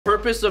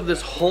Purpose of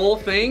this whole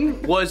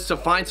thing was to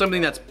find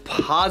something that's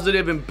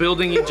positive and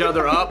building each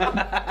other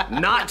up,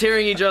 not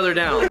tearing each other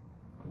down.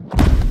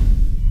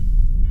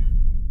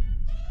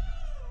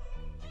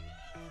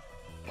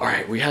 All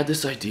right, we had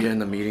this idea in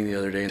the meeting the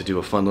other day to do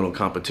a fun little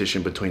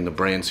competition between the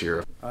brands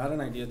here. I had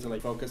an idea to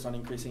focus on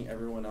increasing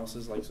everyone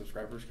else's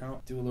subscribers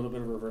count, do a little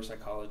bit of reverse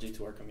psychology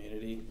to our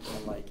community,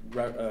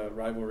 and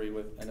rivalry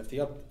with NFT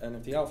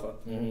Alpha.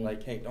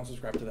 Mm-hmm. Hey, don't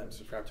subscribe to them,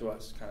 subscribe to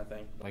us, kind of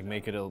thing.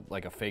 Make it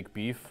a fake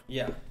beef.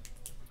 Yeah.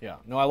 Yeah.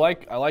 No, I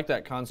like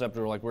that concept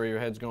of where your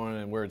head's going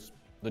and where it's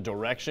the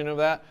direction of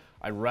that.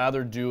 I'd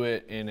rather do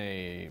it in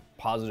a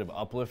positive,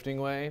 uplifting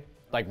way,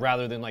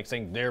 rather than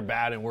saying they're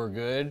bad and we're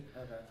good.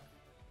 Okay.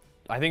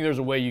 I think there's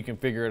a way you can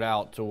figure it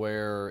out to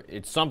where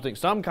it's some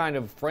kind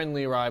of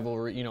friendly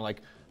rivalry,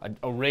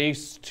 a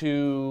race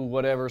to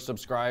whatever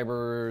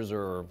subscribers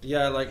or.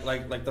 Yeah,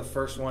 like the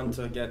first one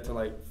to get to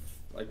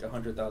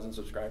 100,000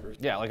 subscribers.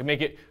 Yeah,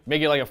 make it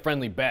like a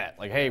friendly bet.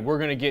 Hey, we're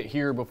gonna get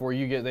here before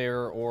you get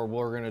there, or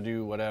we're gonna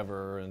do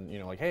whatever, and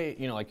hey,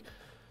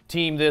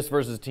 team this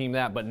versus team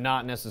that, but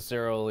not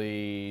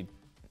necessarily.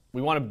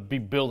 We want to be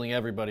building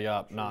everybody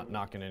up, not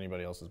knocking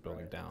anybody else's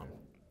building down.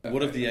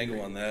 What if the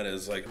angle on that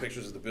is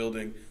pictures of the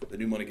building, the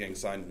new Money Gang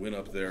sign went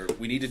up there.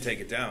 We need to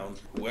take it down.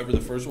 Whoever the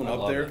first one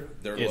up there,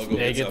 their logo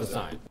they gets get up the there.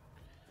 sign.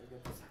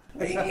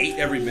 I hate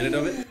every minute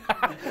of it.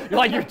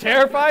 You're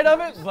terrified of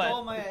it? But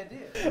all my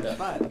idea. It's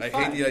fine. I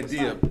hate the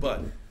idea,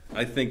 but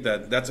I think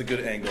that's a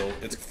good angle.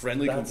 It's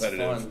friendly,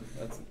 competitive. Fun.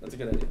 That's a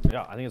good idea.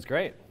 Yeah, I think it's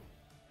great.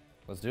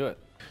 Let's do it.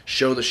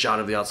 Show the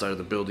shot of the outside of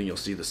the building, you'll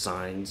see the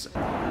signs.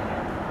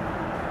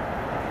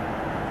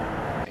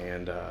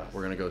 And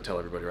we're gonna go tell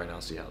everybody right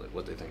now, see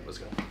what they think. Let's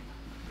go.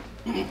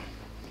 All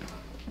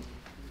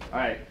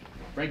right,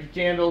 Frankie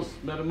Candles,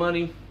 Meta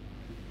Money.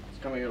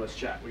 Let's come here, let's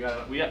chat.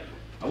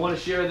 I want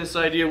to share this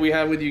idea we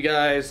had with you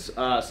guys,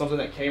 something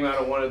that came out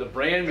of one of the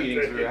brand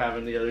meetings we were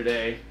having the other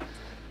day.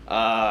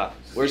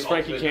 Where's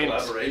Frankie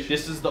Candles?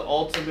 This is the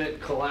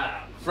ultimate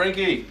collab.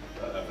 Frankie!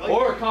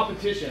 Or a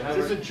competition.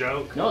 Is this a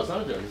joke? No, it's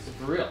not a joke. This is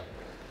for real.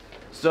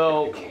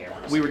 So,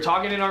 we were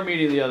talking in our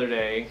meeting the other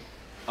day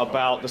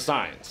about the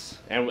signs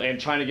and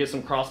trying to get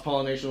some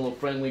cross-pollination, a little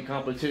friendly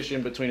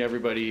competition between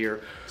everybody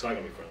here. It's not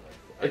going to be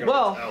friendly.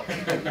 Well,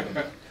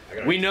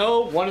 we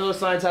know one of those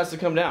signs has to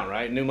come down,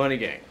 right? New Money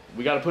Gang.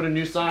 We got to put a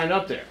new sign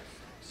up there.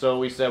 So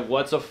we said,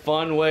 what's a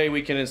fun way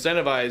we can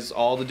incentivize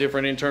all the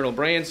different internal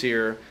brands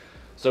here?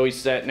 So we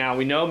said, now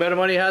we know Meta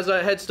Money has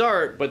a head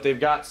start, but they've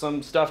got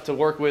some stuff to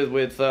work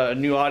with a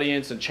new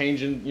audience and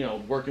changing,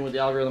 working with the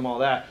algorithm, all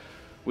that.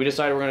 We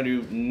decided we're going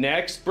to do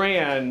next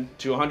brand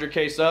to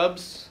 100K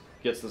subs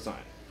gets the sign.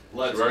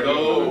 Let's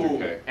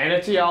go.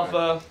 NFT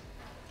Alpha,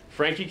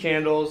 Frankie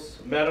Candles,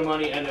 Meta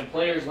Money, and then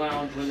Players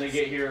Lounge when they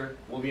get here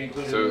will be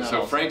included in that So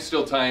also. Frank's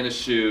still tying a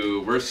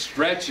shoe, we're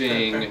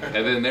stretching, and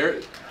then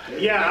they're...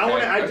 Yeah,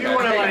 I do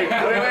want to wait.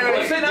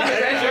 Sit down,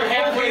 you're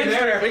halfway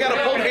there. We got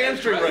a pulled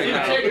hamstring right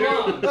now.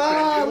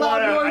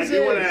 I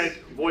do want to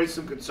voice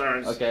some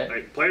concerns.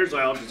 Okay. Players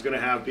Lounge is going to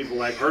have people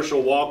like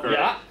Herschel Walker,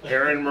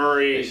 Aaron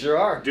Murray, They sure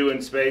are.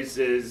 doing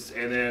spaces,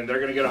 and then they're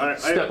going to get 100.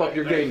 Step up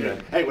your game,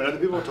 then. Hey, when other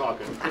people are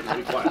talking,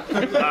 be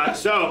quiet.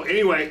 So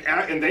anyway,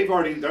 and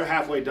they're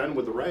halfway done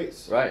with the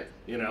race. Right.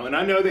 And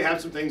I know they have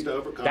some things to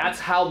overcome. That's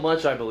how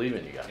much I believe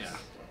in you guys. Yeah.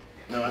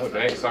 No, that's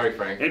Thanks, sorry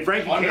Frank. And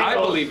Frankie Candles, I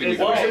believe in you.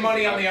 Put your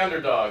money on the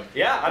underdog.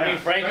 Yeah, I mean,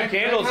 Frankie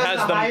Candles has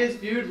the highest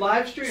viewed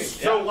live stream.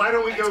 So why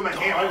don't we go?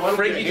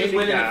 Frankie just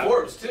went into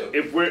Forbes too.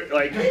 If we're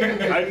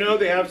I know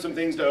they have some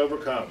things to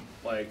overcome,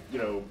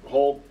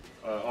 whole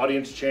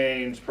audience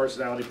change,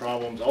 personality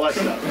problems, all that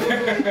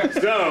stuff.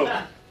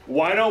 So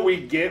why don't we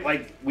get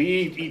we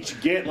each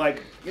get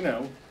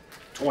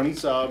 20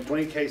 subs,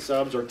 20K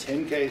subs, or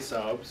 10K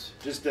subs,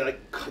 just to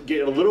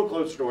get a little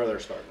closer to where they're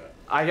starting at.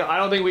 I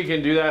don't think we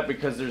can do that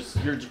because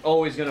you're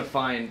always going to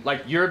find,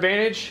 your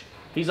advantage,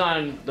 he's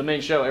on the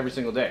main show every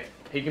single day.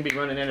 He can be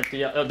running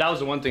NFT. That was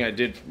the one thing I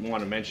did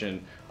want to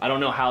mention. I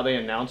don't know how they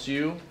announce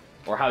you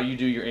or how you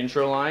do your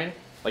intro line.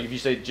 If you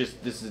say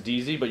just, this is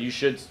DZ, but you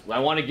should, I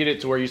want to get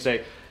it to where you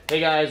say, hey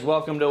guys,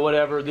 welcome to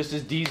whatever, this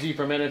is DZ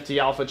from NFT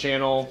Alpha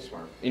channel.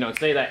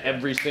 Say that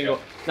every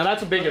single, now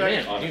that's a big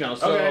event,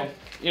 so. Okay.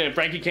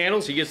 Frankie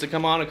Candles, he gets to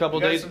come on a couple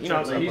days. He's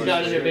got an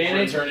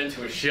advantage. Turn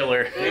into a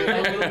shiller. A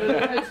little bit of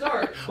a head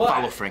start.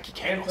 Follow Frankie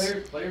Candles.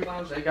 Players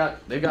Lounge,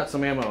 they've got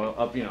some ammo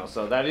up,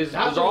 so those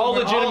are all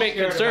legitimate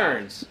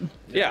concerns.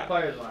 Yeah.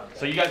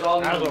 So you guys all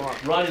need to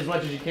run as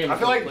much as you can. I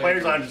feel like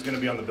Players Lounge is going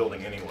to be on the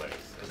building anyway.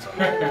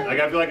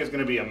 I feel like it's going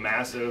to be a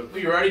massive.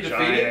 You're already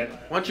defeated.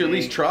 Why don't you at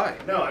least try?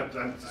 No, it's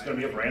going to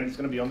be a brand that's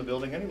going to be on the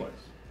building anyways.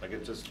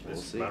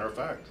 It's a matter of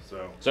fact.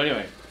 So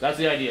anyway, that's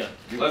the idea.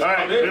 All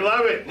right, we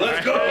love it.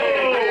 Let's go.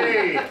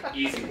 Hey.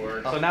 Easy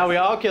word. So now we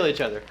all kill each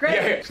other. Great.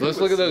 Yeah. So let's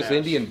look at those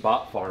Indian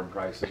bot farm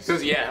prices.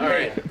 All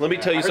right. Let me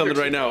tell you something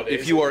right now.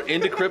 If you are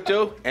into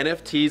crypto,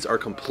 NFTs are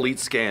complete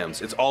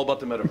scams. It's all about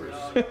the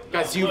metaverse.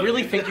 Guys, do you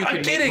really think you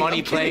can make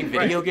money playing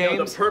video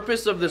games? The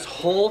purpose of this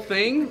whole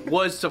thing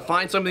was to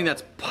find something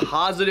that's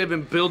positive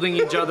and building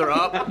each other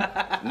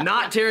up,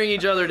 not tearing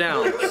each other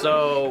down.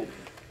 So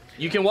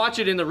You can watch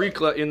it in the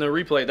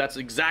replay. That's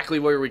exactly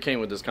where we came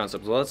with this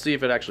concept. So let's see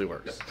if it actually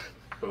works.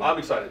 I'm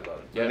excited about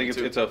it. Yeah, I think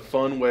it's a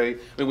fun way. I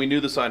mean, we knew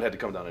the sign had to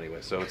come down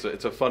anyway, so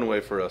it's a fun way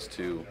for us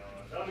to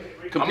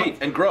compete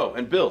and grow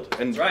and build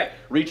and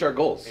reach our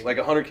goals. Like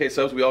 100K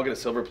subs, we all get a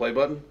silver play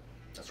button.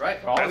 That's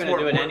right. We're all going to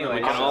do it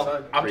anyway.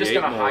 I'm just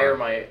going to hire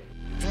my